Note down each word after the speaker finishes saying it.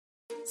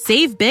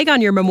Save big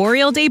on your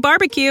Memorial Day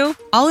barbecue,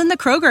 all in the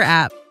Kroger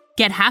app.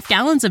 Get half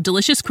gallons of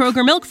delicious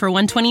Kroger milk for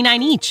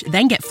 $1.29 each.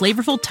 Then get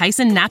flavorful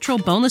Tyson natural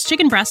boneless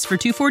chicken breasts for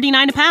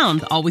 $2.49 a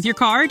pound, all with your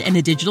card and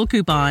a digital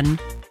coupon.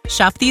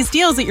 Shop these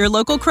deals at your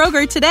local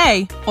Kroger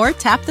today, or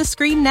tap the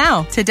screen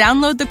now to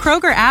download the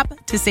Kroger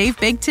app to save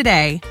big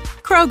today.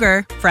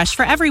 Kroger, fresh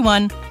for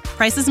everyone.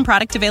 Prices and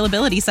product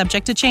availability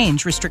subject to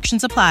change.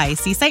 Restrictions apply.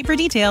 See site for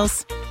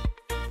details.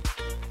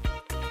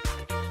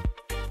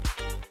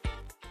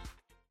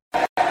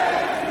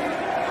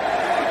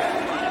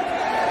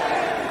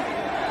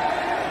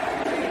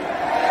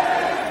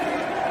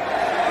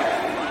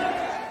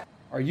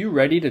 Are you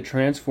ready to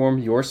transform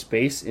your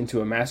space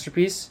into a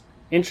masterpiece?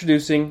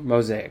 Introducing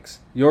Mosaics,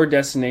 your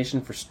destination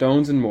for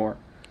stones and more.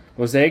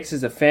 Mosaics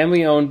is a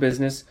family-owned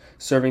business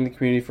serving the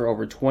community for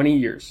over 20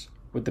 years.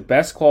 With the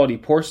best quality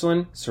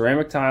porcelain,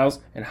 ceramic tiles,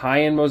 and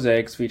high-end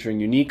mosaics featuring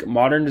unique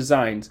modern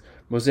designs,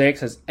 Mosaics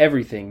has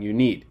everything you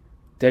need.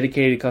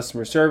 Dedicated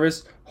customer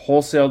service,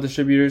 wholesale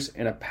distributors,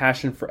 and a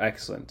passion for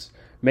excellence.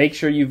 Make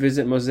sure you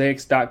visit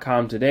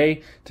mosaics.com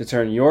today to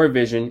turn your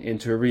vision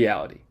into a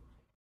reality.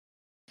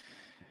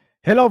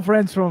 Hello,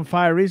 friends from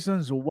Fire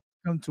Reasons.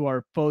 Welcome to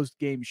our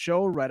post-game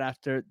show right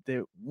after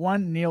the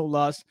 1-0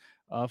 loss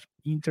of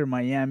Inter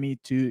Miami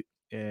to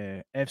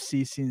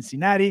FC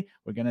Cincinnati.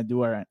 We're going to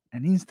do an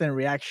instant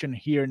reaction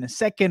here in a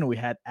second. We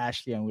had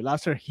Ashley and we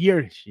lost her.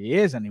 Here she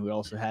is. And we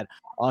also had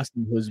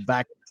Austin, who's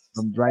back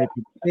from Drive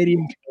to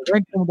Stadium.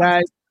 Welcome,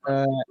 guys.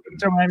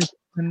 Inter Miami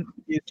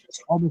is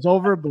almost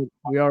over, but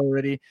we are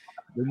already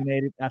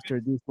eliminated after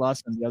this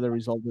loss and the other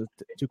result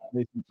that took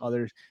place in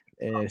other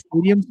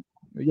stadiums.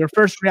 Your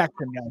first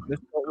reaction, guys.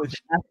 Let's go with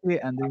Ashley,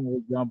 and then we'll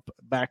jump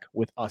back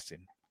with Austin.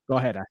 Go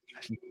ahead,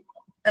 Ashley.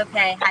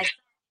 Okay, hi.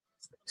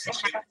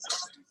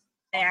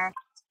 There.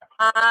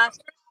 My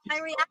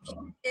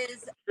reaction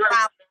is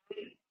wow,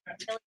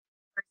 first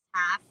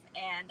half,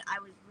 and I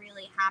was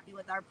really happy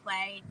with our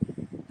play.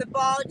 The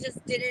ball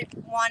just didn't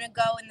want to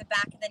go in the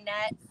back of the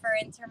net for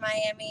Inter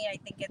Miami. I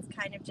think it's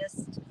kind of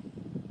just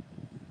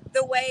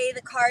the way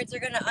the cards are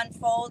going to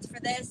unfold for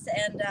this.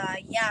 And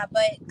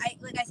but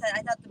like I said,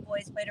 I thought the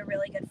boys played a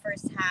really good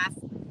first half.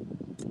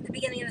 At the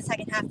beginning of the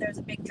second half, there was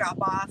a big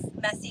drop off.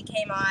 Messi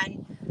came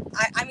on.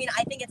 I mean,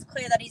 I think it's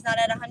clear that he's not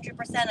at 100%.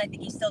 I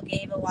think he still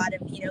gave a lot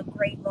of,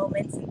 great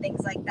moments and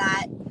things like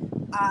that.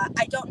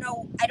 I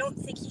don't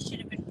think he should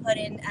have been put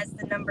in as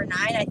the number 9.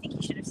 I think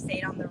he should have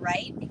stayed on the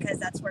right because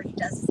that's where he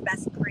does his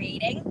best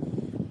creating.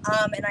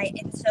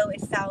 And so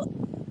it felt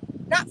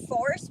not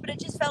forced, but it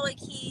just felt like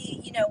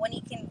he, when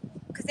he can,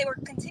 because they were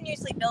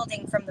continuously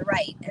building from the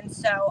right. And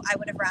so I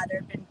would have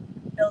rather been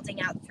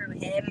building out through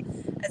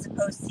him as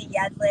opposed to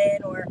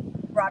Yedlin or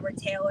Robert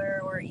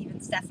Taylor or even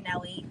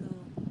Stefanelli, who,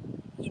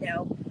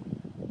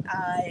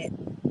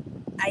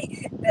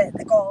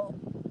 the goal,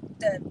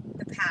 the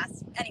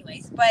pass,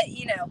 anyways. But,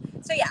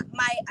 so yeah,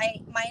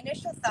 my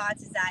initial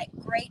thoughts is that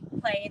great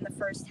play in the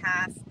first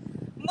half.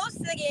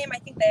 Most of the game, I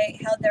think they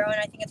held their own.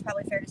 I think it's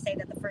probably fair to say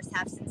that the first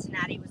half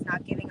Cincinnati was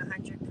not giving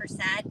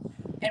 100%,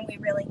 and we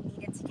really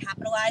needed to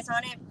capitalize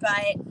on it.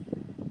 But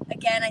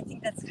again, I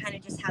think that's kind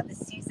of just how the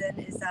season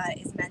is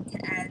meant to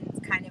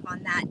end, kind of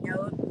on that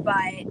note.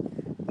 But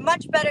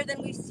much better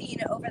than we've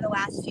seen over the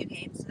last few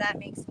games, so that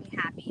makes me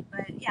happy.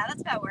 But yeah, that's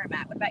about where I'm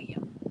at. What about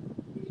you?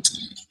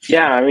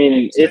 Yeah, I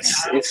mean,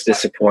 it's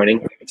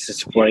disappointing. It's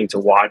disappointing to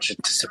watch.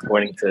 It's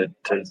disappointing to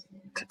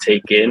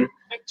take in.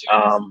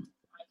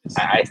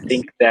 I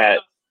think that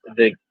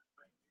the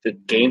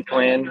game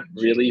plan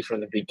really from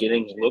the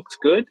beginning looked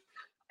good,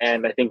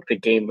 and I think the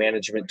game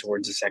management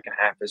towards the second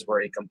half is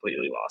where he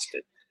completely lost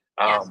it.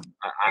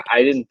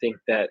 I didn't think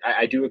that –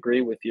 I do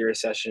agree with your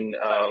assessment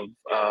of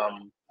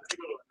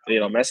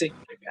Messi.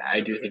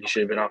 I do think he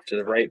should have been off to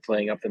the right.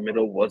 Playing up the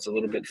middle was a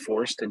little bit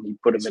forced, and he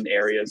put him in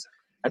areas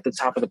at the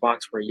top of the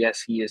box where,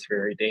 yes, he is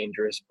very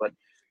dangerous, but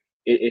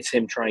it's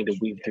him trying to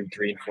weave through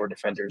 3 and 4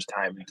 defenders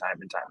time and time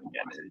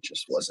again, and it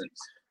just wasn't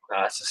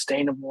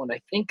sustainable. And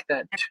I think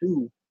that,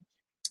 too,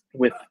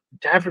 with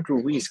David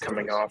Ruiz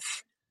coming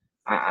off,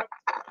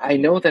 I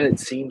know that it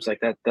seems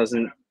like that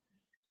doesn't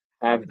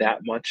have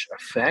that much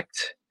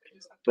effect,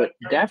 but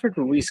David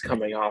Ruiz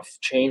coming off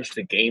changed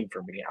the game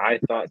for me. I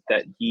thought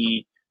that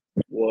he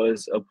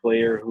was a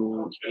player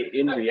who,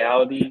 in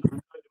reality,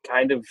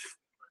 kind of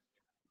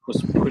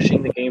was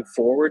pushing the game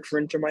forward for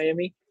Inter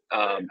Miami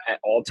at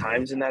all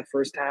times in that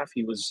first half.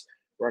 He was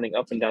running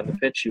up and down the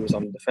pitch. He was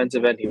on the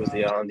defensive end. He was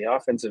on the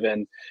offensive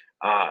end.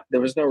 There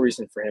was no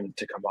reason for him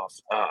to come off.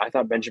 I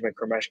thought Benjamin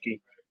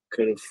Kromeshki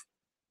could have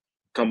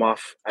come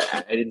off.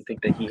 I didn't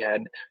think that he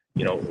had,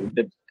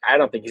 I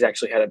don't think he's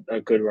actually had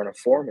a good run of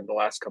form in the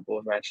last couple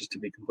of matches, to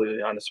be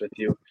completely honest with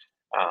you.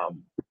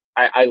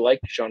 I like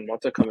Jean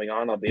Mota coming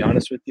on. I'll be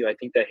honest with you. I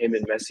think that him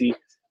and Messi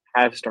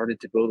have started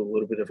to build a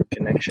little bit of a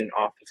connection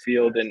off the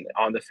field, and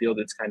on the field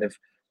it's kind of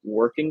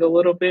working a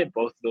little bit,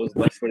 both of those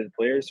left-footed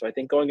players. So I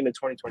think going into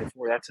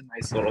 2024, that's a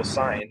nice little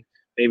sign.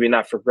 Maybe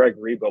not for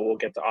Gregory, but we'll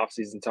get to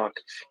off-season talk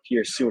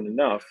here soon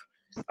enough.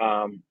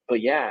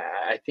 But yeah,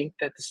 I think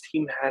that this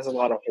team has a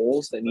lot of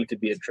holes that need to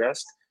be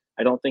addressed.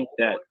 I don't think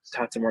that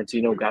Tata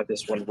Martino got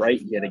this one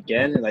right yet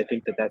again, and I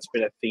think that that's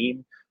been a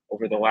theme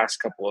over the last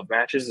couple of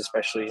matches,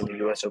 especially in the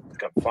U.S. Open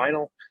Cup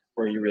final,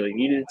 where you really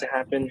needed it to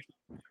happen.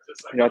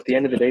 At the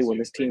end of the day, when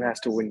this team has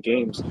to win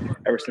games,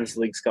 ever since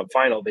the League's Cup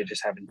final, they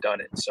just haven't done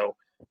it. So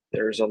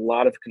there's a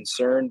lot of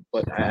concern,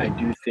 but I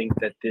do think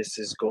that this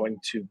is going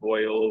to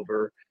boil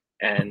over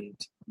and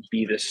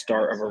be the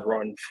start of a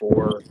run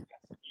for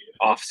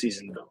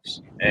off-season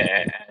moves.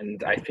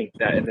 And I think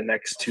that in the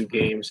next two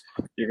games,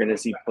 you're going to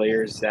see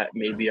players that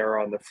maybe are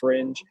on the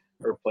fringe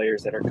or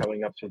players that are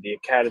coming up through the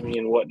academy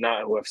and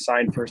whatnot who have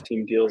signed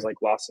first-team deals like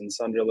Lawson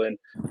Sunderland,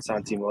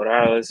 Santi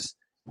Morales,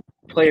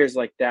 players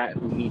like that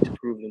who need to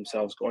prove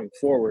themselves going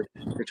forward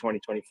for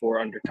 2024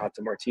 under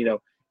Tata Martino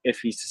if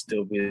he's to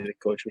still be the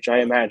coach, which I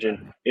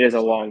imagine is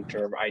a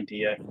long-term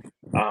idea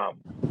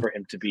for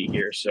him to be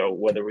here. So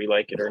whether we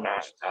like it or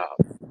not,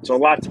 so a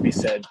lot to be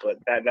said, but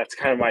that's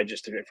kind of my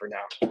gist of it for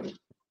now.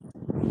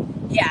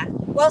 Yeah.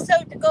 Well, so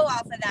to go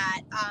off of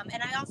that,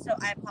 and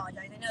I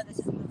apologize. I know this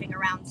is moving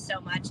around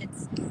so much.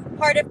 It's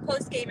part of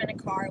post-game in a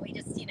car. We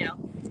just,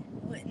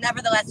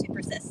 nevertheless, we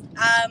persist.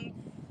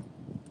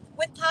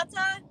 With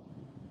Tata,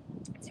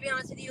 to be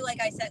honest with you, like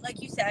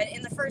you said,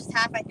 in the first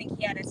half, I think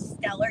he had a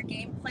stellar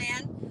game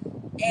plan,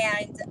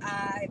 and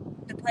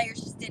the players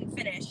just didn't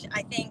finish.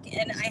 I think,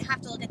 and I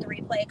have to look at the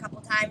replay a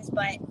couple times,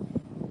 but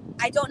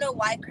I don't know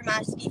why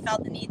Kremaski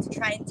felt the need to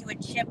try and do a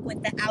chip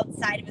with the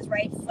outside of his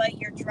right foot.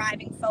 You're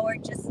driving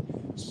forward, just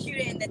shoot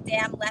it in the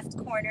damn left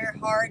corner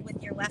hard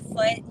with your left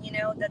foot.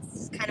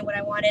 That's kind of what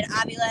I wanted.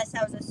 Aviles,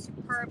 that was a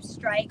superb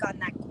strike on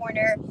that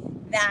corner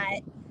that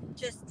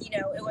just,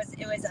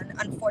 it was an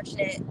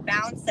unfortunate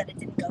bounce that it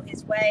didn't go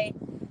his way.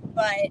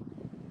 But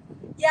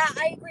yeah,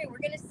 I agree. We're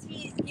going to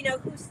see,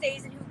 who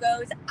stays and who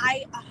goes.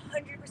 I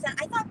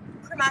thought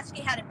Kremaski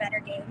had a better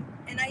game.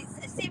 And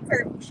same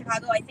for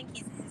Chicago. I think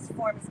his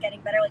form is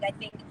getting better. Like, I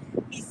think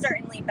he's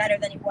certainly better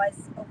than he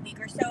was a week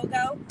or so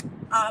ago.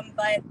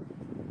 But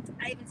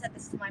I even said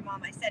this to my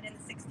mom. I said in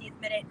the 60th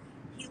minute,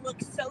 he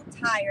looks so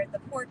tired. The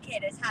poor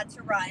kid has had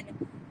to run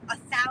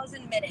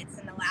 1,000 minutes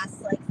in the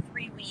last,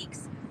 3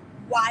 weeks.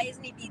 Why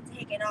isn't he being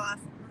taken off?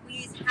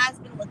 Ruiz has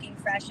been looking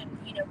fresh and,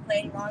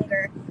 playing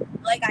longer.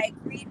 I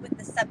agreed with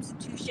the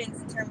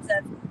substitutions in terms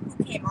of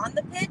who came on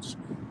the pitch.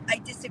 I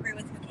disagree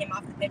with who came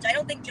off the pitch. I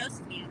don't think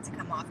Joseph needed to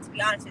come off, to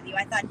be honest with you.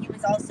 I thought he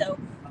was also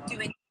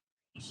doing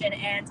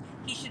and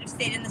he should have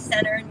stayed in the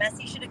center and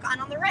Messi should have gone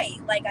on the right.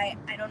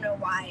 I don't know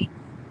why.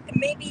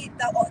 Maybe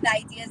the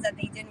idea is that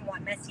they didn't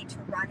want Messi to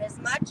run as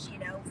much,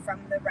 from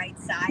the right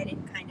side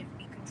and kind of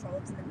be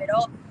controlled in the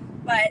middle.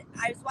 But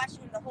I was watching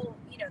him the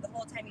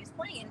whole time he was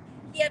playing.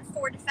 He had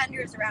 4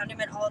 defenders around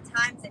him at all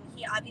times, and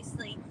he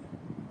obviously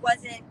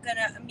wasn't going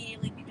to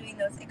immediately be doing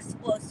those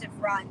explosive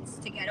runs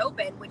to get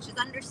open, which is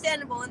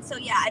understandable. And so,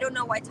 yeah, I don't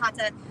know why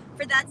Tata,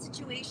 for that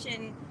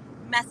situation,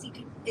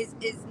 Messi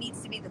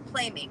needs to be the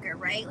playmaker,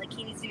 right?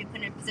 He needs to be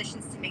put in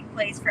positions to make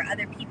plays for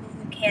other people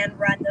who can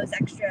run those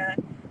extra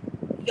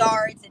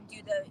yards and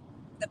do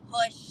the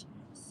push.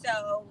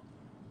 So,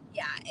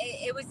 yeah,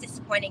 it was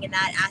disappointing in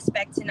that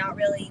aspect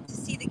to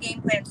see the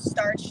game plan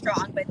start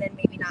strong, but then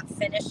maybe not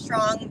finish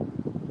strong.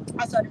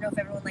 Also, I don't know if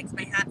everyone likes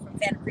my hat from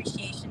Fan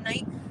Appreciation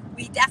Night.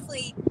 We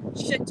definitely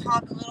should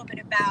talk a little bit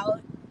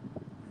about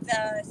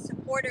the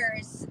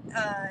supporters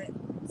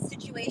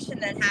situation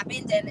that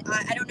happened, and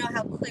I don't know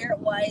how clear it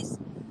was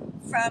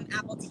from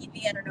Apple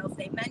TV. I don't know if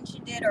they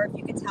mentioned it or if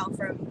you could tell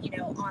from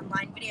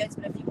online videos,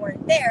 but if you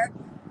weren't there,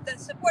 the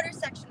supporter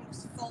section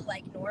was full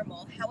like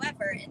normal.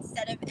 However,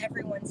 instead of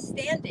everyone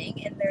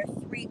standing, and there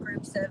are 3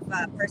 groups of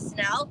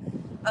personnel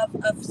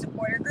of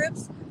supporter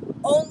groups,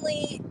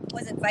 only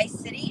was it Vice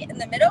City in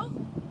the middle?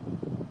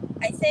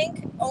 I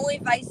think only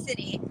Vice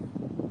City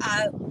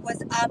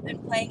was up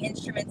and playing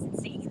instruments and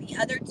singing. The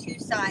other 2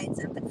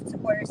 sides of the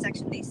supporter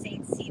section, they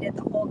stayed seated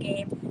the whole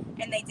game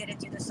and they didn't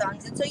do the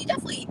songs. And so it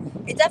definitely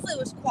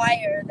was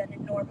quieter than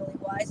it normally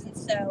was. And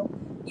so,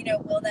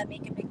 will that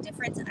make a big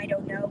difference? I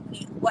don't know.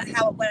 What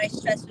I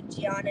stressed with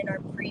Gian in our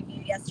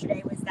preview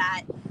yesterday was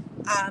that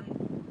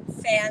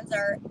fans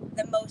are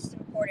the most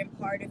important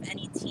part of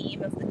any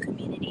team, of the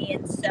community.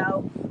 And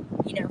so,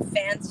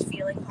 fans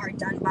feeling hard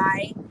done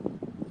by,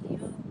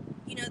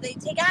 they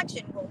take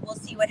action. We'll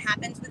see what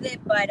happens with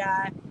it, but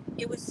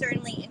it was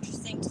certainly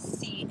interesting to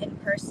see in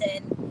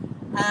person.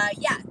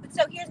 But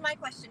so here's my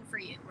question for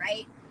you,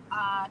 right?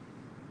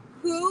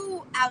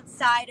 Who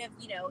outside of,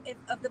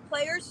 of the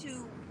players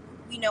who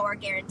we know are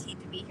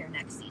guaranteed to be here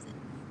next season,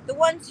 the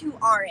ones who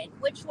aren't,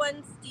 which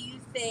ones do you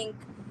think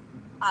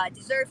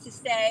deserve to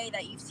stay,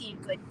 that you've seen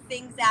good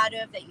things out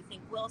of, that you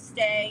think will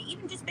stay,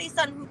 even just based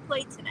on who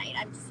played tonight?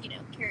 I'm just,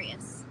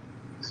 curious.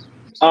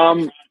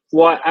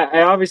 Well,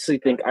 I obviously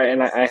think,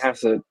 I have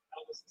to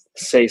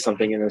say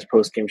something in this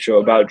post-game show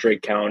about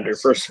Drake Callender.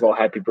 First of all,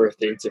 happy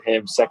birthday to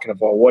him. Second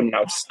of all, what an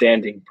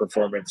outstanding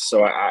performance.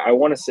 So I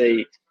want to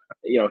say,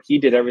 he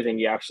did everything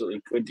he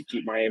absolutely could to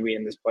keep Miami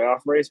in this playoff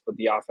race, but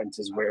the offense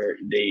is where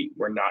they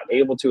were not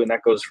able to, and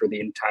that goes for the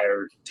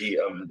entirety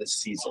of the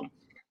season.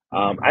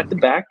 At the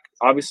back,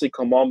 obviously,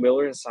 Kamal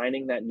Miller is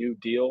signing that new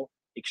deal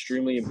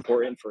extremely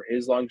important for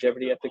his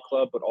longevity at the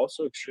club, but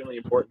also extremely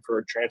important for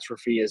a transfer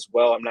fee as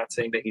well. I'm not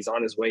saying that he's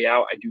on his way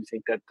out. I do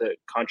think that the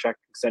contract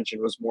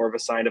extension was more of a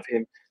sign of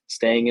him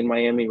staying in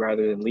Miami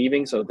rather than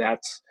leaving. So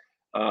that's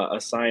a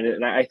sign.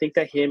 And I think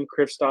that him,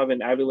 Kristoff,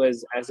 and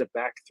Aviles as a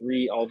back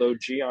three, although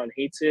Gian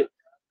hates it,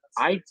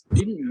 I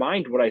didn't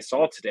mind what I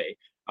saw today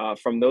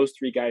from those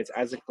three guys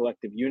as a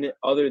collective unit,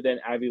 other than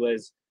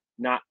Aviles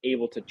not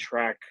able to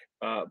track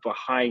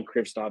behind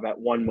Kristoff at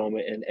one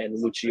moment,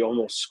 and Lucci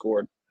almost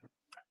scored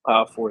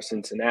for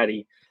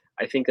Cincinnati.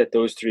 I think that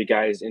those three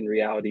guys in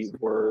reality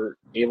were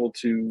able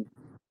to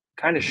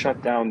kind of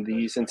shut down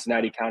the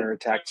Cincinnati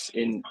counterattacks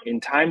in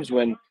times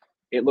when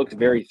it looked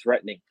very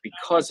threatening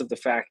because of the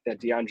fact that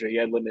DeAndre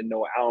Yedlin and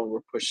Noah Allen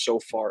were pushed so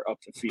far up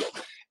the field.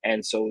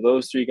 And so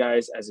those three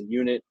guys as a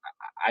unit,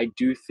 I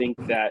do think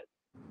that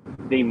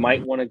they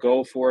might want to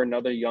go for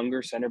another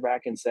younger center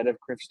back instead of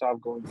Kristoff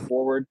going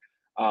forward.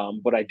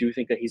 But I do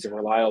think that he's a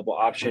reliable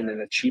option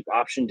and a cheap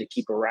option to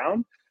keep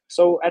around.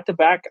 So at the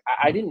back,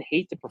 I didn't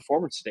hate the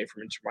performance today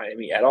from Inter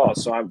Miami at all.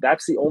 So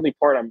that's the only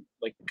part I'm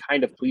like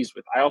kind of pleased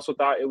with. I also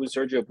thought it was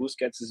Sergio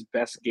Busquets'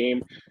 best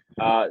game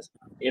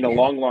in a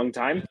long, long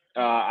time.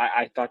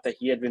 I thought that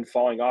he had been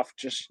falling off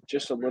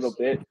just a little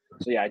bit.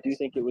 So yeah, I do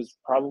think it was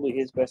probably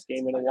his best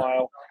game in a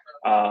while.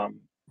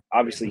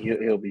 Obviously,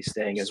 he'll be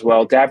staying as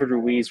well. David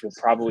Ruiz will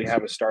probably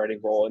have a starting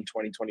role in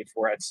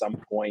 2024 at some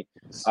point.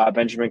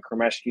 Benjamin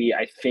Kremeshki,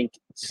 I think,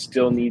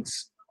 still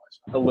needs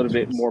a little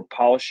bit more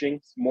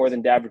polishing, more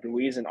than David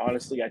Ruiz. And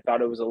honestly, I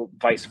thought it was a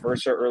vice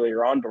versa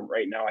earlier on, but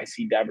right now I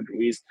see David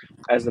Ruiz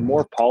as the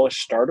more polished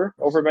starter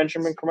over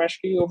Benjamin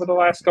Kremeshki over the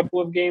last couple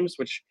of games,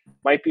 which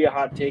might be a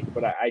hot take,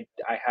 but I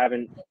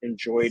haven't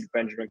enjoyed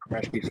Benjamin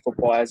Kremeshki's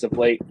football as of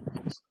late.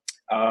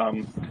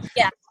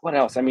 Yeah. What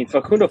else? I mean,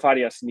 Facundo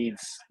Farias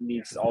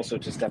needs also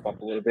to step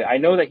up a little bit. I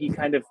know that he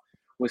kind of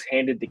was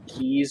handed the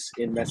keys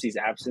in Messi's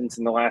absence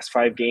in the last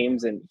 5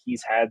 games, and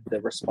he's had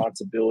the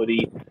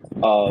responsibility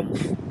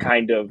of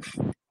kind of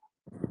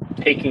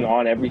taking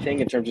on everything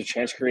in terms of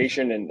chance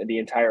creation and the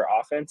entire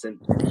offense, and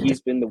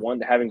he's been the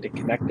one having to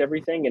connect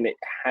everything, and it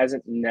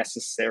hasn't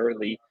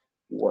necessarily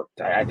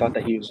worked. I thought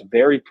that he was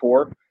very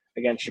poor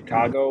against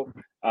Chicago.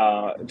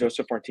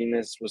 Joseph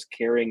Martinez was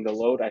carrying the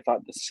load. I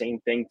thought the same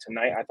thing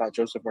tonight. I thought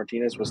Joseph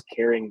Martinez was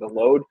carrying the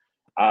load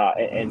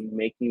and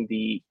making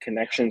the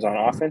connections on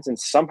offense, and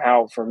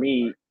somehow for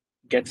me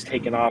gets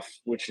taken off,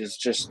 which is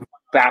just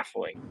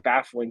baffling.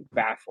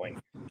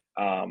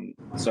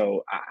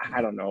 So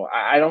I don't know.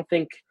 I don't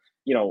think,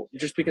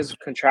 just because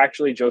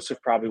contractually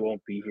Joseph probably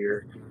won't be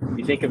here.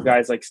 You think of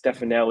guys like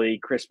Stefanelli,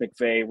 Chris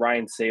McVay,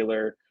 Ryan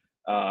Saylor,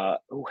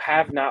 who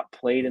have not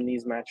played in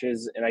these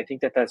matches, and I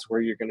think that that's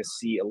where you're going to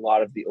see a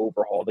lot of the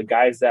overhaul. The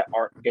guys that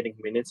aren't getting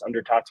minutes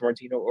under Tata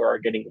Martino or are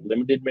getting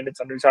limited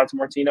minutes under Tata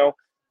Martino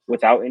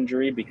without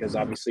injury, because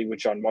obviously with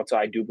John Mota,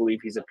 I do believe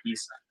he's a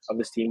piece of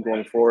this team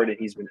going forward, and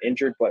he's been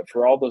injured. But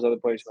for all those other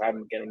players who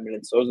haven't been getting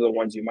minutes, those are the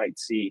ones you might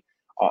see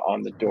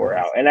on the door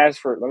out. And as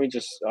for, let me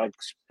just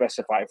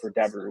specify for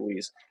David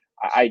Ruiz,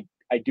 I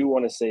do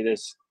want to say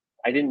this.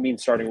 I didn't mean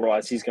starting role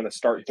as he's going to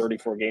start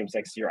 34 games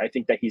next year. I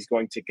think that he's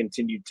going to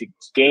continue to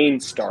gain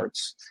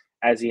starts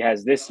as he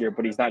has this year,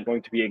 but he's not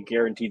going to be a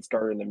guaranteed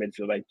starter in the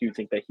midfield. I do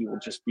think that he will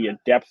just be a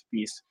depth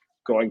piece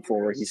going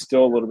forward. He's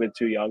still a little bit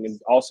too young and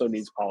also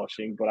needs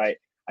polishing, but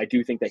I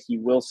do think that he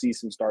will see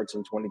some starts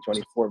in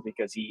 2024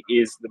 because he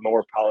is the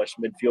more polished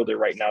midfielder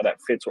right now that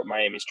fits what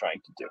Miami's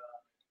trying to do.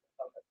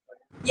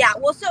 Yeah,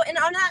 well, so, and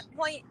on that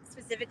point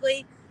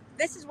specifically,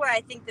 this is where I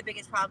think the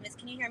biggest problem is.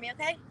 Can you hear me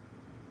okay?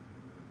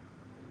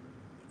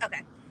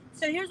 Okay.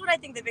 So here's what I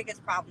think the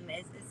biggest problem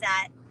is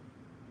that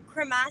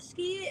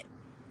Kremeshki,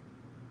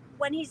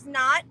 when he's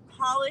not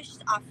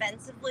polished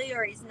offensively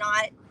or he's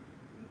not,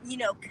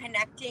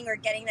 connecting or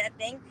getting that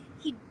thing,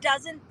 he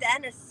doesn't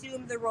then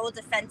assume the role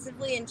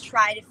defensively and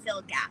try to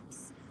fill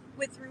gaps.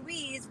 With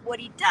Ruiz, what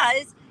he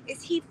does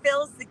is he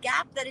fills the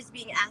gap that is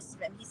being asked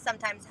of him. He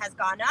sometimes has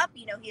gone up.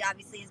 He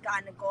obviously has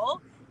gotten a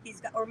goal. I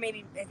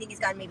think he's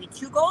gotten maybe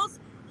 2 goals.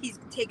 He's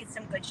taken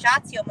some good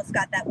shots. He almost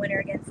got that winner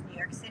against New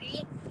York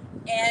City.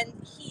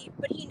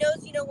 But he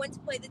knows, when to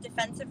play the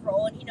defensive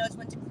role, and he knows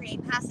when to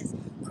create passes.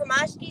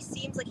 Kremeshki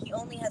seems like he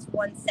only has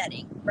one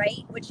setting,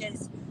 right? Which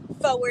is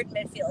forward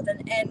midfield.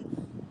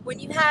 And when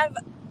you have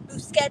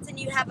Busquets and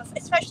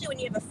especially when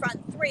you have a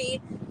front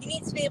 3, you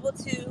need to be able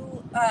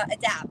to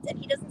adapt. And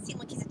he doesn't seem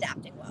like he's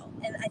adapting well.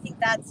 And I think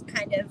that's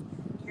kind of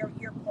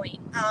your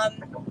point.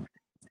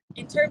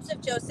 In terms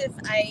of Joseph,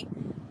 I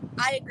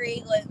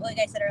agree. Like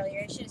I said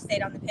earlier, he should have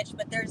stayed on the pitch.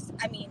 But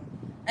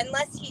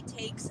unless he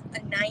takes a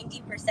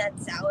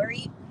 90%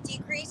 salary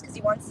decrease because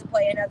he wants to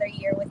play another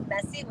year with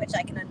Messi, which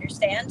I can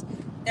understand,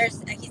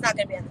 he's not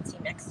going to be on the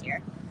team next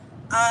year.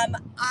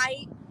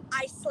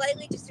 I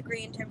slightly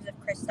disagree in terms of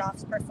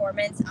Kristoff's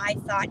performance. I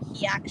thought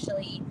he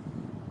actually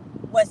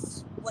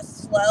was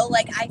slow.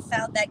 Like, I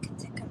felt that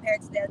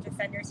compared to the other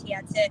defenders, he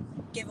had to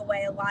give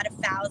away a lot of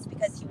fouls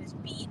because he was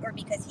beat or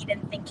because he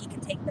didn't think he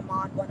could take them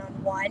on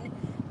one-on-one.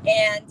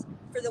 And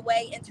for the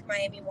way Inter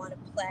Miami want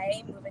to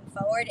play moving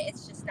forward,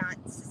 it's just not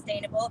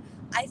sustainable.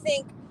 I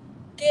think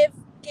give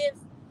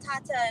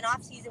Tata an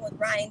off season with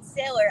Ryan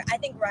Saylor. I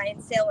think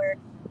Ryan Saylor,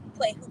 who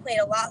played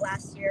a lot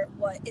last year,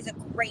 is a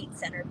great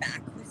center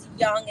back who's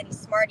young and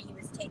smart. He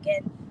was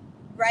taken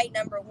right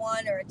number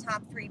 1 or a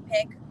top 3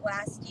 pick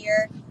last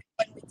year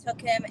when we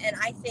took him, and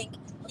I think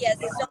he has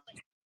so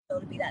much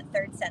potential to be that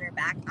third center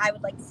back. I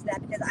would like to see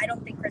that because I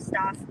don't think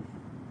Kristoff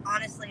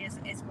honestly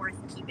is worth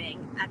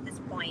keeping at this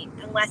point,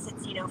 unless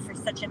it's, for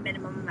such a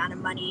minimum amount of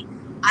money.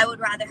 I would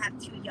rather have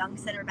 2 young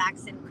center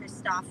backs in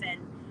Kristoff in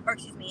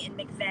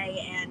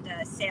McVay and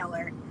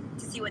Saylor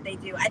to see what they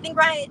do. I think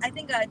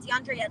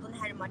DeAndre Edlin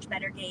had a much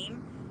better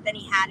game than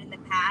he had in the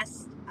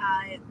past,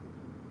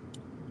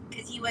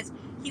 because he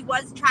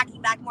was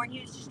tracking back more and he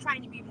was just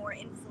trying to be more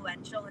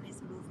influential in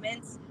his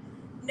movements.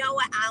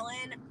 Noah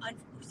Allen,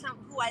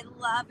 who I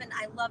love, and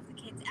I love the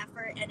kid's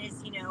effort and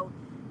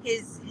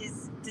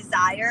his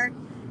desire.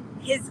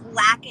 His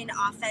lack in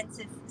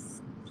offensive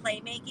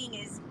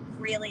playmaking is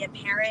really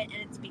apparent,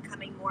 and it's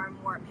becoming more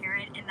and more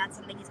apparent, and that's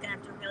something he's going to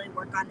have to really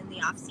work on in the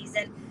off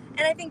season.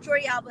 And I think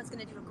Jordi Alba is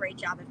going to do a great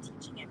job of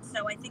teaching him,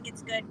 so I think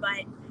it's good.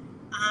 But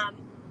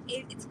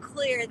it's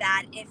clear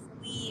that if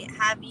we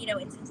have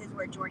instances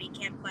where Jordi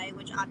can't play,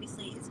 which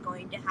obviously is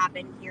going to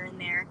happen here and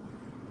there,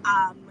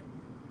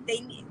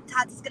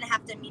 Tata's going to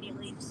have to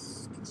immediately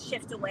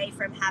shift away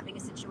from having a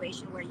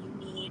situation where you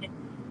need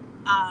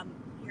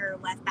your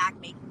left back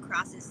making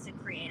crosses to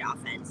create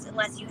offense,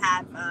 unless you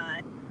have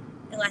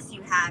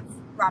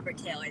Robert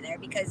Taylor there,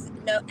 because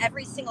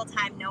every single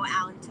time Noah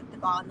Allen took the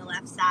ball on the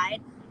left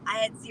side, I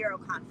had zero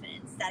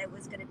confidence that it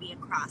was going to be a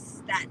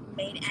cross that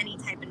made any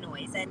type of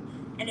noise. And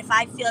if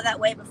I feel that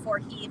way before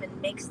he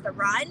even makes the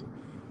run,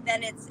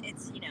 then it's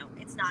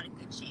not in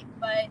good shape.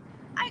 But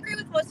I agree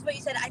with most of what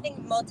you said. I think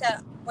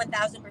Mota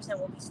 1,000%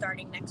 will be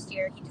starting next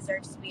year. He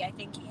deserves to be. I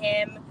think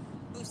him,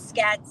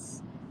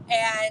 Busquets,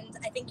 and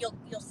I think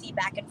you'll see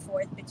back and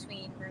forth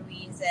between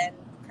Ruiz and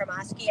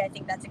Kramaski. I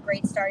think that's a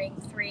great starting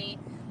 3.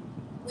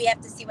 We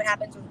have to see what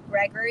happens with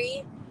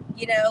Gregory.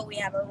 We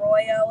have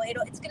Arroyo.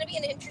 It's going to be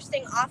an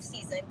interesting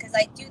offseason because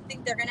I do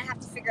think they're going to have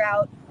to figure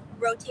out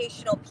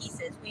rotational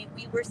pieces. We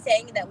were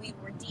saying that we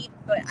were deep,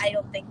 but I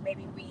don't think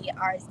maybe we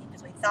are as deep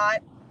as we thought.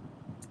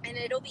 And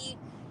it'll be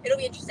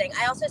interesting.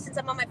 I also, since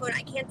I'm on my phone,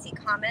 I can't see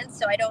comments,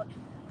 so I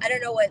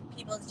don't know what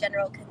people's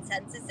general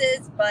consensus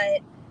is,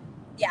 but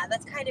yeah,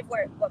 that's kind of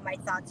what my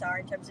thoughts are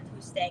in terms of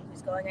who's staying,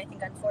 who's going. I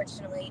think,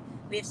 unfortunately,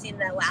 we've seen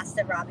the last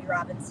of Robbie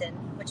Robinson,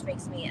 which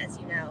makes me, as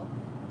you know,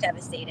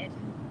 devastated.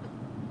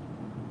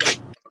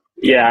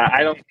 Yeah,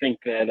 I don't think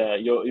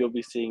that you'll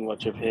be seeing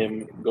much of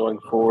him going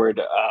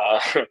forward.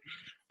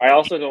 I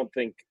also don't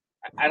think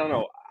 – I don't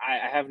know.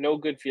 I have no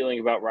good feeling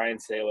about Ryan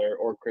Saylor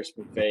or Chris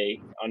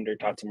McVay under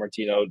Tata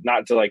Martino,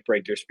 not to,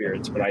 break their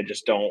spirits, but I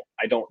just don't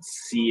 – I don't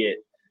see it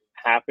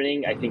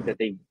happening. I think that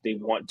they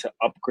want to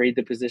upgrade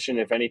the position,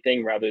 if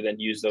anything, rather than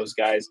use those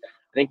guys.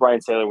 I think Ryan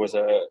Saylor was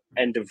a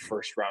end of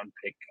first round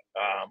pick,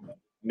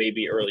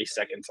 maybe early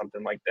second,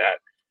 something like that.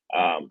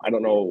 I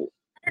don't know.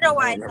 I don't know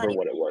why. I don't remember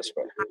what it was,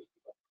 but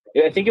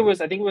I think it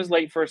was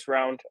late first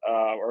round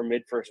or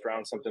mid first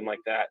round, something like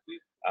that.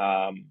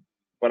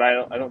 But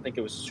I don't think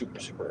it was super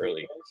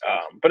early.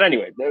 But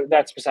anyway,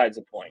 that's besides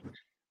the point.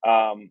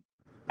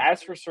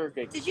 As for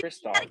Sergei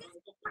Kristoff,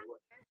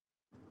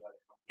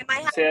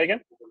 say that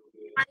again.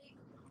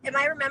 Am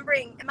I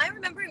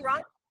remembering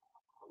wrong?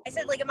 I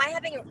said, am I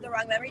having the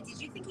wrong memory? Did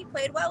you think he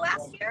played well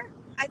last year?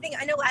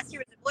 I know last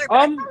year was a blur, but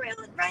I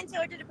thought Ryan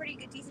Taylor did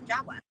a decent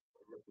job last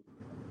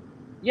year.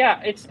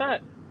 Yeah, it's not.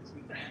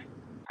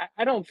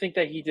 I don't think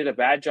that he did a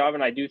bad job,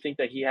 and I do think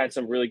that he had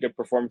some really good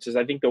performances.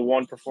 I think the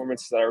one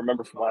performance that I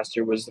remember from last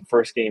year was the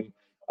first game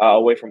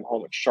away from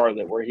home at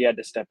Charlotte, where he had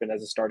to step in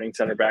as a starting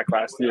center back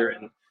last year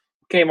and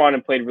came on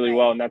and played really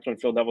well, and that's when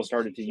Phil Neville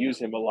started to use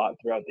him a lot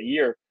throughout the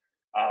year.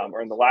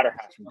 Or in the latter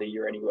half of the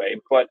year anyway.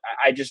 But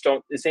I just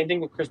don't – the same thing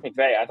with Chris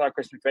McVay. I thought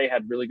Chris McVay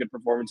had really good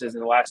performances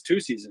in the last 2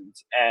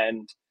 seasons.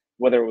 And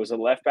whether it was a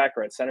left back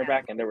or at center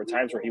back, and there were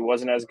times where he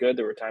wasn't as good.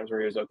 There were times where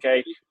he was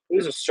okay. He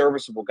was a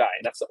serviceable guy.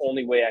 And that's the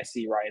only way I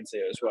see Ryan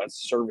Saylor as well, as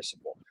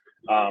serviceable.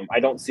 I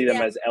don't see them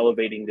as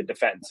elevating the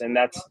defense. And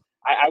that's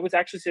 – I would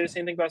actually say the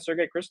same thing about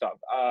Sergei Kristoff.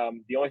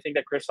 The only thing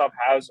that Kristoff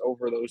has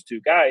over those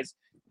 2 guys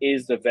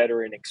is the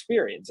veteran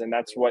experience, and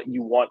that's what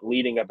you want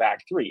leading a back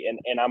 3.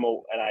 And I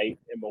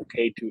am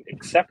okay to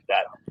accept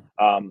that.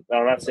 I'm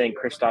not saying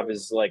Kristoff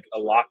is a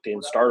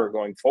locked-in starter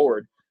going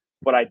forward,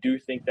 but I do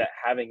think that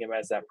having him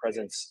as that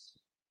presence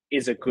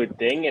is a good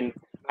thing. And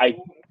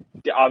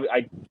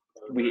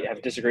we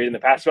have disagreed in the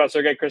past about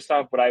Sergei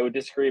Kristoff, but I would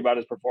disagree about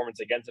his performance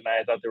against him.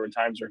 I thought there were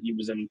times where he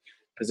was in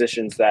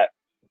positions that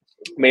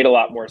made a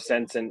lot more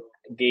sense and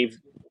gave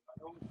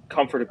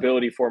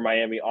comfortability for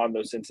Miami on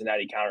those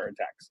Cincinnati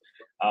counterattacks.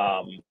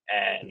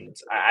 And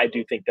I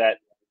do think that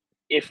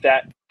if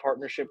that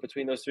partnership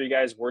between those 3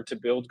 guys were to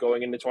build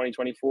going into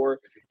 2024,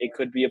 it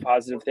could be a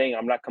positive thing.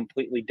 I'm not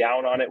completely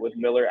down on it with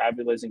Miller,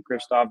 Aviles, and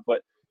Kristoff,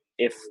 but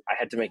if I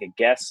had to make a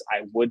guess,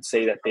 I would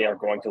say that they are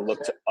going to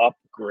look to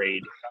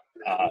upgrade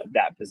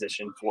that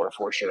position for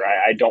sure.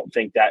 I don't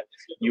think that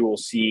you will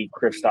see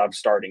Kristoff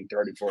starting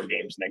 34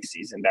 games next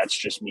season. That's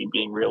just me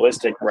being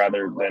realistic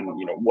rather than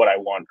what I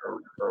want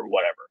or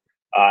whatever.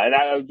 And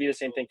that would be the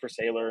same thing for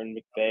Saylor and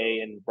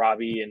McVay and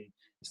Robbie and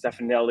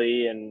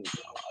Stefanelli and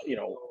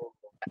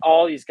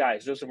all these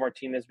guys, Joseph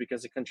Martinez,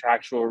 because of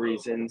contractual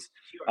reasons.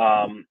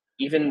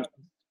 Even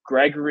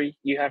Gregory,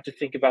 you have to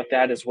think about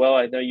that as well.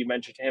 I know you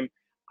mentioned him.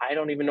 I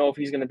don't even know if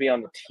he's going to be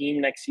on the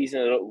team next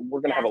season.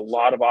 We're going to have a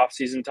lot of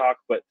offseason talk,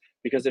 but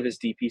because of his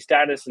DP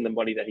status and the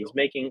money that he's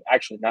making,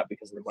 actually not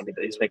because of the money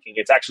that he's making,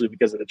 it's actually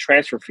because of the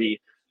transfer fee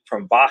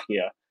from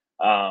Bahia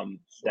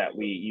that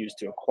we used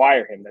to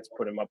acquire him that's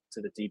put him up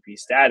to the DP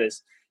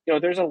status.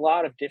 There's a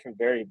lot of different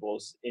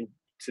variables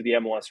to the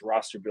MLS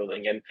roster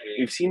building. And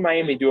we've seen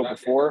Miami do it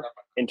before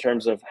in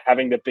terms of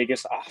having the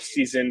biggest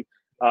offseason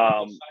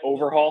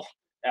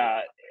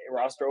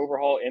roster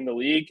overhaul in the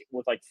league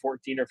with like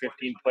 14 or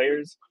 15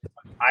 players.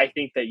 I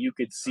think that you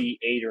could see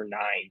 8 or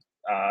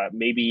 9,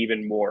 maybe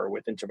even more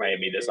with Inter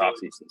Miami this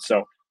offseason.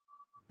 So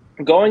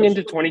going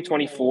into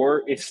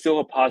 2024, it's still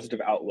a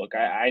positive outlook.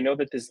 I know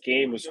that this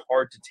game was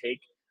hard to take.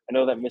 I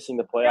know that missing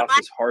the playoffs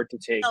is hard to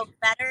take.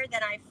 Better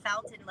than I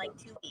felt in like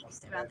 2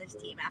 weeks about this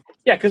team.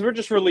 Yeah, because we're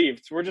just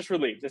relieved.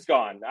 It's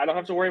gone. I don't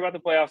have to worry about the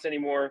playoffs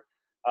anymore.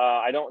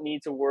 I don't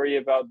need to worry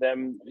about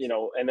them,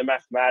 and the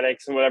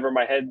mathematics and whatever in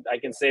my head. I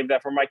can save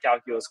that for my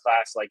calculus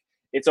class. Like,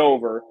 it's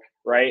over,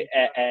 right?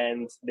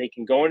 And they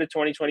can go into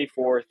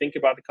 2024, think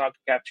about the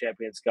CONCACAF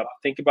Champions Cup,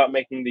 think about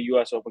making the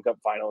U.S. Open Cup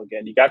final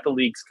again. You got the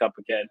Leagues Cup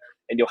again,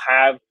 and you'll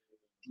have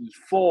the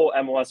full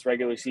MLS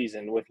regular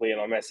season with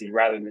Lionel Messi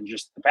rather than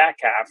just the back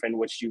half in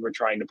which you were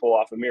trying to pull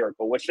off a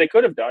miracle, which they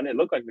could have done. It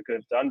looked like they could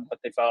have done, but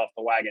they fell off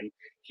the wagon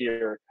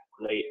here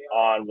late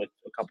on with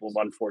a couple of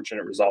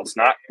unfortunate results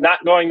not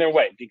going their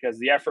way because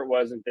the effort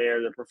wasn't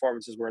there, the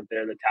performances weren't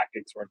there, the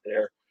tactics weren't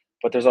there.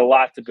 But there's a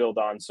lot to build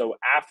on. So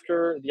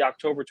after the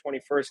October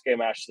 21st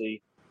game,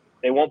 Ashley,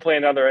 they won't play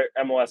another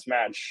MLS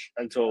match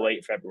until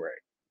late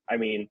February. I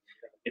mean,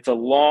 it's a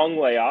long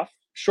layoff.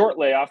 Short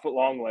layoff, but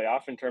long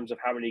layoff in terms of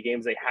how many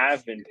games they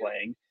have been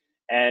playing.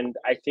 And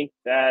I think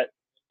that,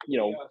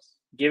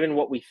 given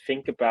what we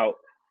think about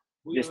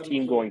this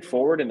team going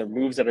forward and the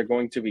moves that are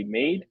going to be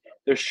made,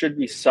 there should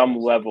be some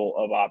level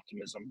of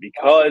optimism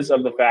because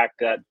of the fact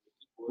that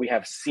we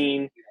have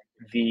seen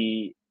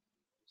the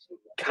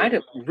kind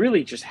of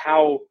really just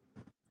how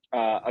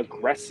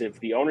aggressive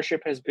the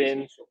ownership has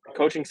been, the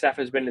coaching staff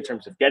has been in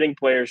terms of getting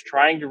players,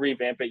 trying to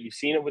revamp it. You've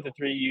seen it with the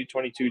 3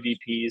 U22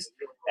 DPs,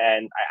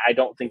 and I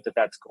don't think that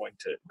that's going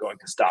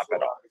to stop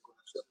at all.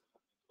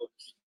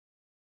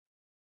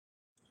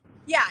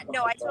 Yeah,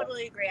 no, I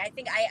totally agree. I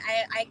think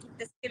I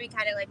this is gonna be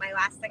kind of like my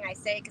last thing I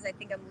say because I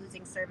think I'm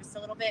losing service a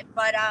little bit,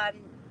 but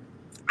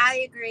I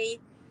agree.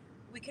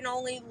 We can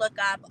only look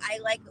up. I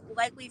like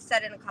we've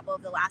said in a couple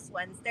of the last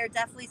ones. There are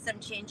definitely some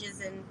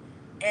changes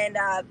and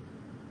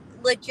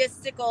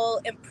logistical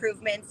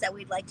improvements that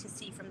we'd like to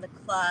see from the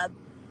club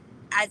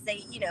as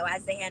they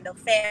handle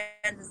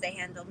fans, as they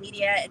handle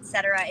media,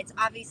 etc. It's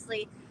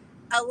obviously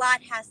a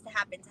lot has to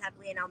happen to have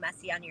Lionel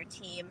Messi on your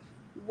team.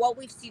 What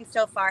we've seen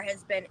so far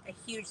has been a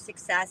huge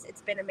success.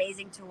 It's been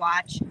amazing to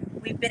watch.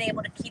 We've been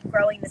able to keep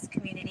growing this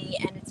community,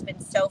 and it's been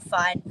so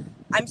fun.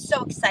 I'm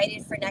so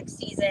excited for next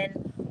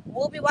season.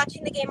 We'll be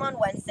watching the game on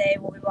Wednesday.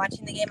 We'll be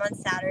watching the game on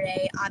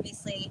Saturday.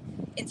 Obviously,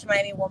 Inter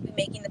Miami won't be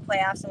making the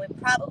playoffs, and we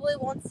probably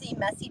won't see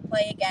Messi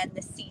play again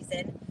this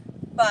season.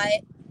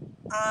 But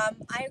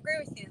I agree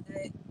with you.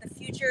 The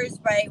future is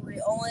bright. We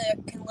only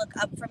can look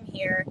up from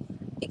here.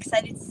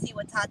 Excited to see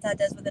what Tata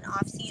does with an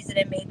off season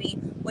and maybe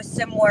with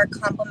some more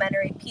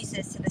complementary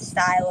pieces to the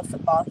style of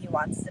football he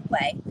wants to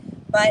play.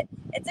 But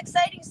it's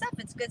exciting stuff.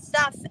 It's good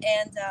stuff,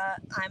 and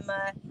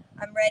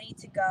I'm ready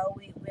to go.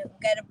 We'll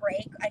get a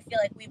break. I feel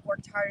like we've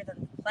worked harder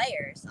than the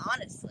players,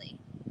 honestly.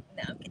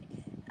 No, I'm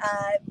kidding.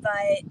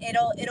 But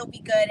it'll be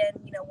good,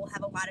 and we'll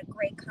have a lot of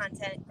great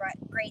content,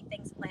 great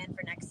things planned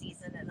for next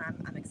season, and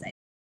I'm excited.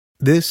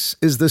 This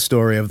is the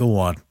story of the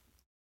one.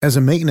 As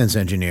a maintenance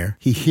engineer,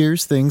 he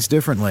hears things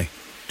differently.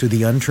 To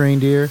the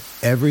untrained ear,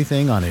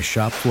 everything on his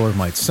shop floor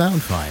might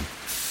sound fine,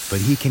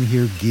 but he can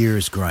hear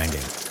gears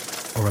grinding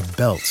or a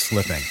belt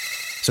slipping.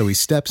 So he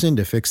steps in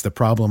to fix the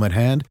problem at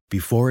hand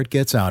before it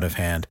gets out of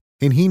hand.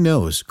 And he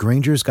knows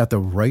Grainger's got the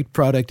right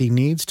product he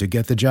needs to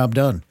get the job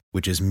done,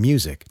 which is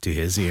music to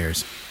his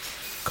ears.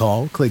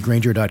 Call, click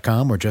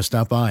Grainger.com, or just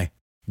stop by.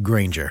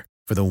 Grainger,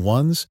 for the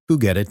ones who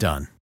get it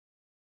done.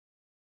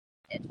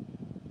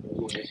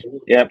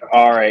 Yep.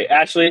 All right.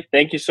 Ashley,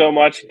 thank you so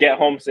much. Get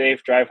home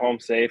safe, drive home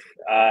safe.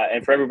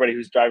 And for everybody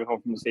who's driving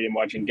home from the stadium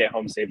watching, get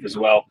home safe as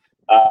well.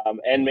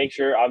 And make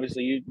sure,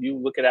 obviously, you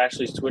look at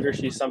Ashley's Twitter.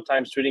 She's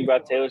sometimes tweeting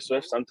about Taylor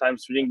Swift,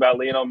 sometimes tweeting about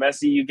Lionel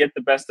Messi. You get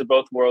the best of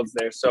both worlds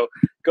there. So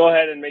go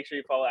ahead and make sure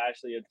you follow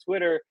Ashley on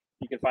Twitter.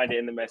 You can find it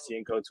in the Messi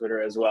and Co.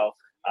 Twitter as well.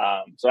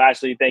 So,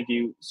 Ashley, thank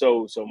you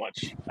so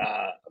much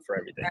for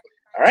everything.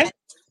 All right?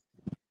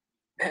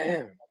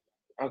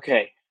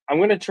 Okay. I'm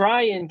going to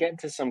try and get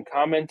to some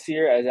comments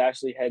here as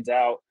Ashley heads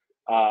out.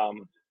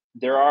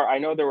 I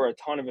know there were a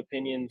ton of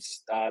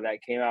opinions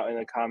that came out in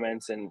the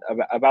comments and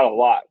about a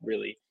lot,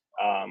 really.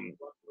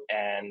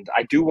 And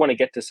I do want to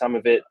get to some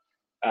of it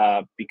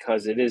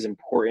because it is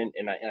important.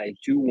 And I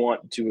do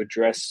want to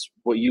address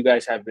what you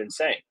guys have been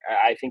saying.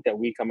 I think that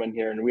we come in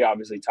here and we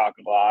obviously talk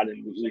a lot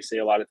and we say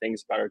a lot of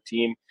things about our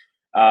team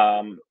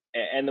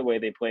and the way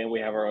they play, and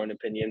we have our own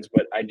opinions.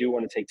 But I do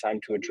want to take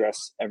time to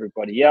address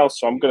everybody else.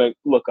 So I'm going to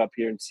look up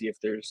here and see if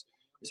there's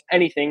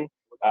anything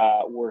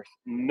worth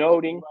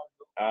noting.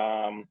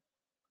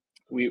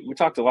 We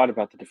talked a lot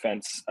about the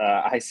defense.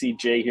 I see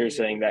Jay here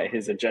saying that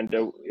his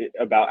agenda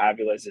about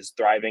Aviles is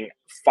thriving.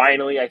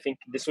 Finally, I think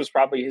this was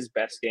probably his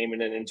best game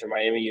in an Inter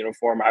Miami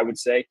uniform, I would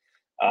say.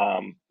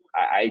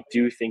 I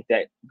do think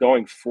that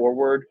going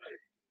forward,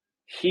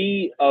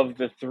 he of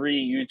the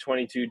three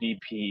U22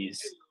 DPs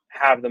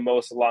have the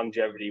most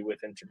longevity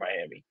with Inter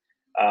Miami.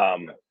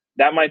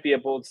 That might be a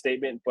bold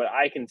statement, but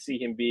I can see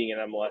him being an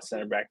MLS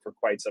center back for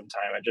quite some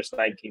time at just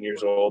 19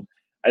 years old.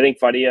 I think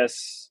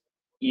Farias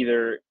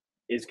either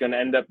is going to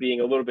end up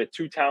being a little bit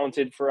too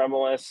talented for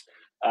MLS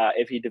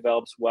if he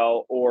develops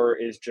well, or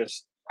is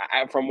just,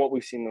 from what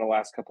we've seen in the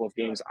last couple of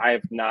games, I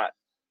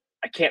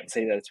can't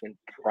say that it's been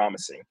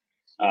promising.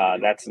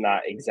 That's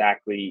not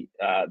exactly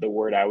the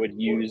word I would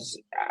use.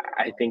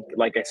 I think,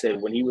 like I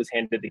said, when he was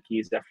handed the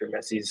keys after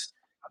Messi's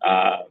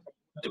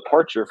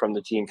departure from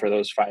the team for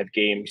those 5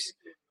 games,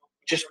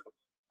 just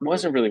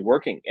wasn't really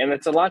working. And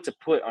it's a lot to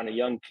put on a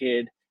young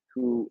kid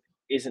who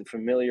isn't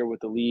familiar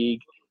with the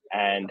league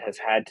and has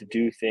had to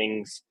do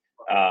things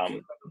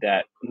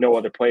that no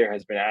other player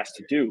has been asked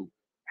to do.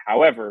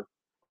 However,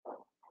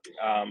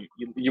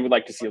 you would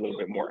like to see a little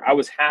bit more. I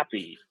was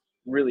happy,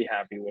 really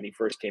happy when he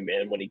first came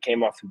in. When he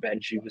came off the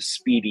bench, he was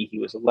speedy, he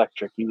was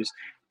electric,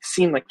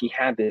 seemed like he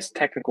had this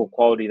technical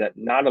quality that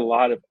not a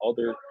lot of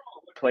other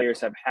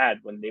players have had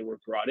when they were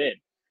brought in.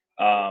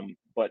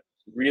 But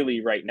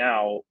really right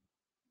now,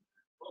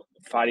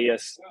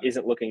 Farias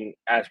isn't looking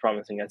as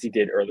promising as he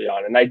did early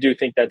on. And I do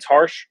think that's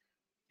harsh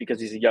because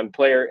he's a young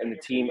player and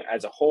the team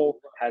as a whole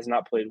has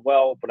not played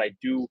well. But I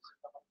do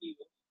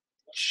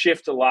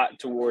shift a lot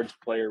towards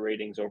player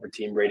ratings over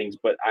team ratings.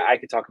 But I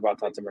could talk about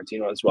Tata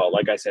Martino as well.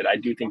 Like I said, I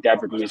do think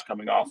David Luiz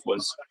coming off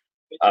was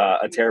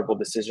a terrible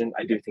decision.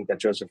 I do think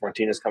that Joseph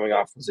Martinez coming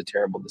off was a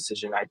terrible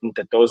decision. I think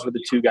that those were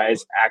the two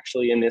guys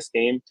actually in this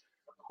game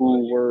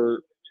who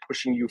were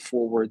pushing you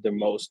forward the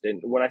most.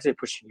 And when I say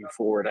pushing you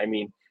forward, I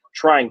mean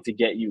trying to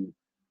get you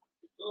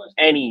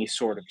any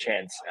sort of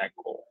chance at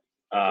goal.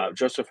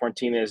 Joseph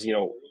Martinez,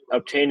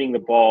 obtaining the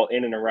ball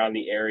in and around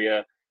the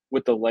area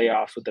with the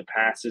layoffs, with the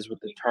passes, with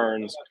the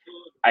turns.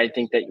 I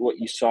think that what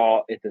you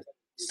saw at the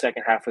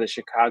second half of the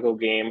Chicago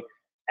game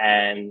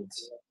and,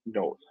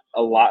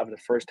 a lot of the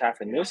first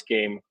half in this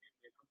game,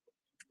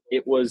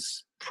 it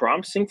was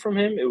promising from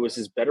him. It was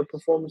his better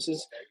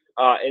performances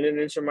in an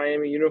Inter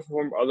Miami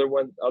uniform, other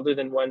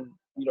than when,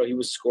 he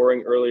was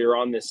scoring earlier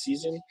on this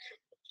season.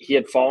 He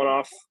had fallen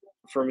off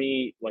for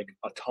me like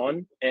a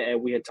ton,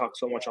 and we had talked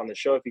so much on the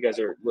show. If you guys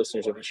are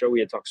listeners of the show, we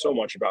had talked so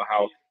much about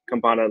how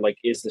Campana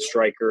is the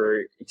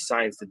striker, he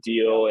signs the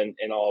deal and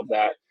all of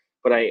that.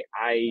 But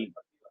I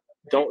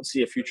don't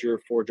see a future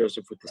for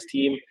Joseph with this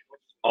team,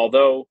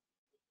 although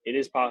it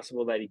is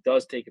possible that he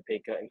does take a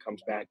pay cut and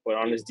comes back. But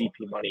on his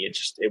DP money,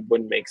 it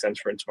wouldn't make sense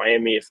for Inter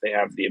Miami if they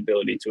have the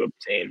ability to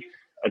obtain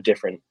a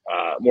different,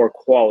 more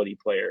quality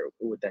player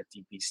with that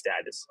DP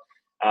status.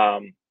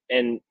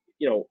 And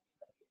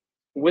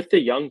with the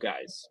young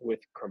guys, with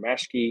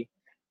Kremeshki,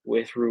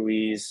 with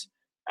Ruiz,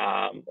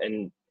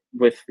 and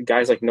with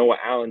guys like Noah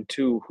Allen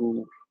too,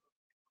 who,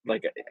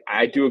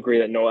 I do agree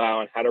that Noah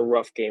Allen had a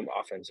rough game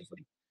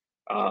offensively.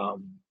 I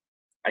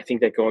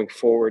think that going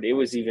forward, it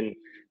was even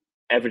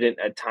evident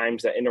at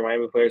times that Inter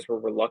Miami players were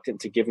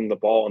reluctant to give him the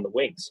ball on the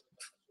wings.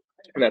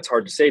 And that's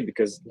hard to say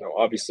because,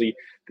 obviously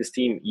this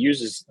team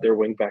uses their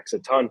wing backs a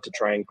ton to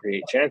try and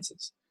create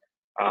chances.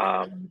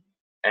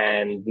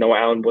 And Noah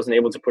Allen wasn't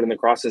able to put in the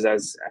crosses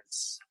as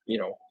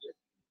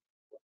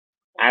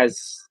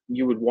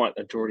you would want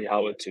a Jordi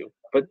Alba to.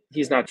 But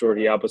he's not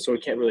Jordi Alba, so we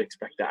can't really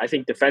expect that. I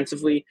think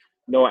defensively,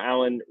 Noah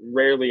Allen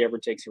rarely ever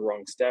takes a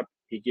wrong step.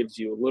 He gives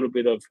you a little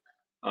bit of,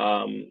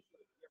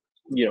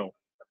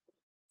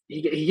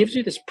 he gives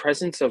you this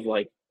presence of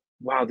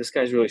wow, this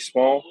guy's really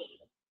small.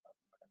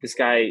 This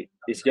guy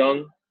is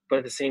young, but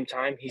at the same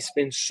time, he's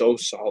been so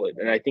solid.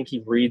 And I think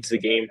he reads the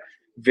game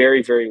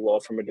very, very well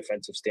from a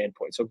defensive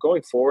standpoint. So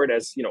going forward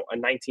as, a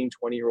 19,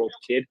 20-year-old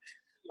kid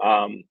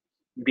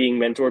being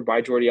mentored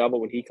by Jordi Alba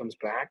when he comes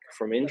back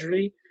from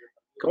injury,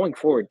 going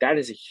forward, that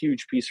is a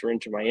huge piece for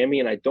Inter Miami.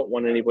 And I don't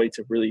want anybody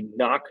to really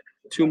knock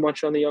too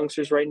much on the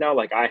youngsters right now.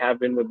 Like I have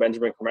been with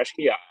Benjamin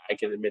Kremeshki, I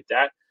can admit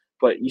that.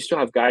 But you still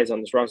have guys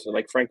on this roster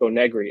like Franco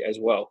Negri as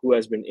well, who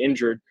has been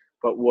injured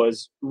but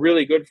was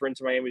really good for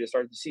Inter Miami to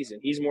start the season.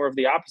 He's more of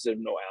the opposite of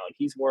Noah Allen.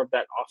 He's more of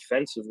that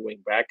offensive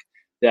wingback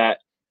that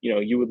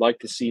you would like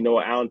to see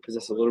Noah Allen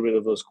possess a little bit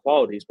of those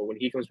qualities. But when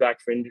he comes back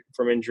from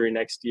injury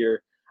next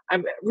year,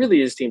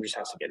 really his team just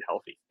has to get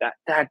healthy.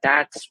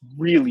 That's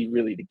really,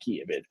 really the key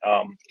of it.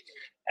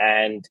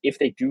 And if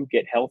they do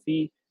get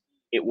healthy,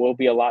 it will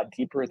be a lot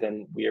deeper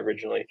than we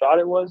originally thought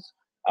it was.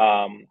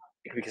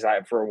 Because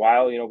for a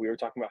while, we were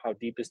talking about how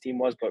deep his team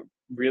was, but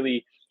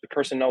really the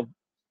personnel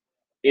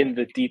in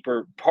the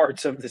deeper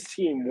parts of the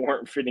team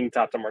weren't fitting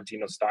Tata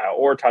Martino's style,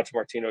 or Tata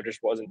Martino just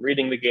wasn't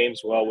reading the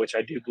games well, which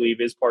I do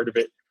believe is part of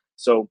it.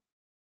 So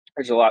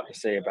there's a lot to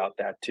say about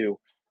that too.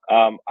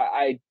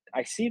 I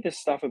see this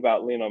stuff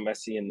about Lionel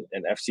Messi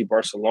and FC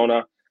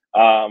Barcelona.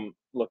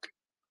 Look,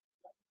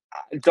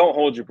 don't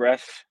hold your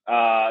breath.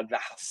 I'll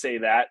say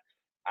that.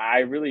 I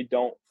really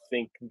don't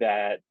think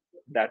that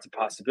that's a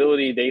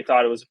possibility. They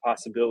thought it was a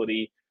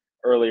possibility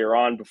earlier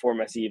on before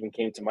Messi even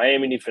came to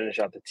Miami to finish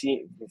out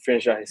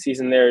his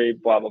season there,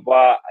 blah, blah,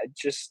 blah. I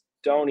just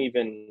don't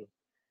even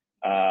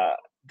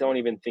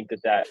think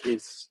that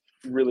is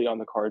really on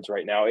the cards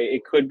right now.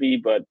 It could be,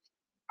 but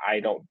I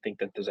don't think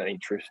that there's any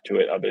truth to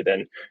it other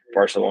than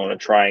Barcelona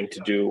trying to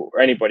do, or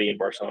anybody in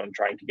Barcelona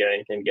trying to get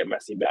anything, get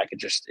Messi back. It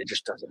just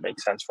doesn't make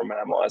sense from an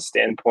MLS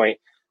standpoint.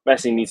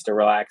 Messi needs to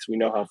relax. We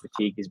know how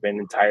fatigued he's been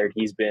and tired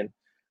he's been.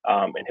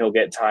 And he'll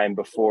get time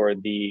before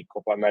the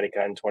Copa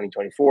America in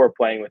 2024,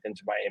 playing with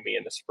Inter Miami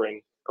in the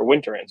spring, or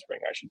winter and spring,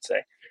 I should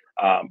say,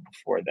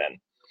 before then.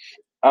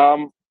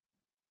 I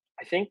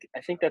think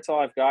that's all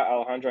I've got.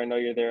 Alejandro, I know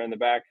you're there in the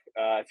back.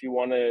 If you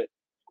want to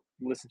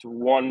listen to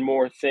one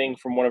more thing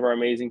from one of our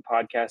amazing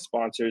podcast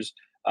sponsors,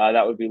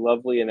 that would be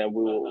lovely. And then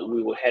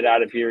we will head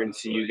out of here and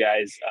see you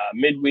guys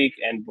midweek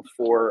and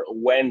before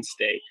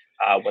Wednesday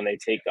when they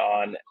take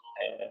on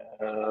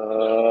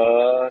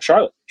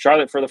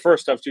Charlotte for the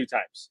first of two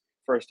times.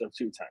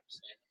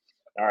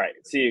 All right.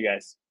 See you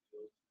guys.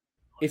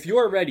 If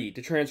you're ready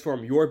to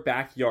transform your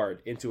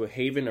backyard into a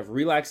haven of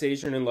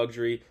relaxation and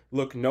luxury,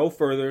 look no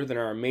further than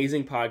our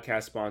amazing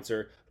podcast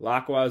sponsor,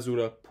 L'Acqua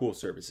Azzurra Pool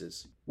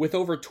Services. With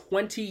over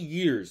 20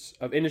 years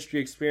of industry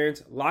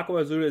experience,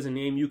 L'Acqua Azzurra is a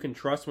name you can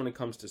trust when it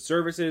comes to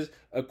services,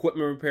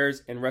 equipment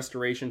repairs, and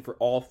restoration for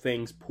all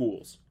things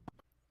pools.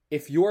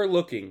 If you're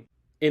looking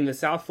in the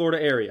South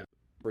Florida area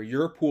for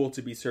your pool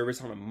to be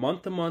serviced on a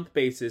month-to-month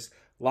basis,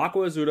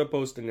 L'Acqua Azzurra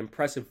boasts an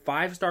impressive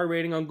 5-star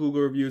rating on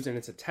Google reviews, and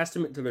it's a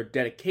testament to their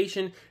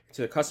dedication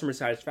to customer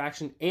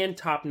satisfaction and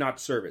top-notch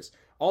service.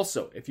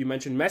 Also, if you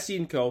mention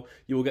Messi & Co.,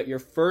 you will get your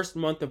first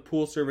month of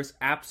pool service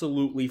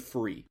absolutely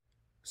free.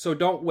 So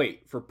don't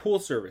wait. For pool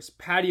service,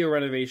 patio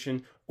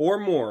renovation, or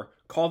more,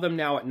 call them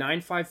now at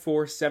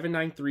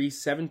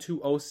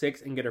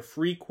 954-793-7206 and get a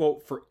free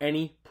quote for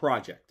any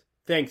project.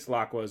 Thanks,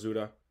 L'Acqua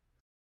Azzurra.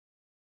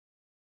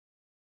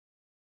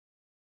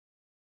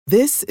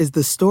 This is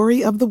the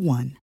story of the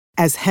one.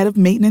 As head of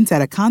maintenance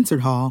at a concert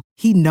hall,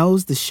 he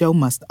knows the show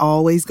must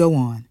always go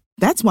on.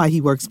 That's why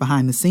he works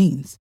behind the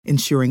scenes,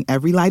 ensuring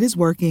every light is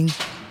working,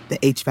 the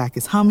HVAC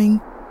is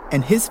humming,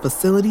 and his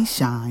facility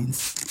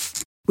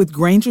shines. With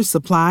Grainger's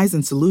supplies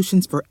and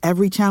solutions for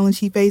every challenge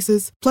he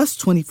faces, plus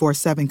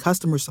 24/7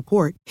 customer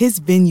support, his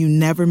venue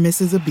never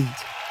misses a beat.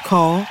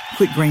 Call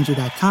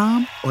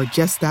quickgrainger.com or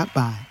just stop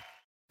by.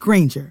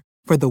 Grainger,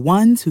 for the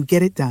ones who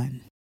get it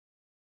done.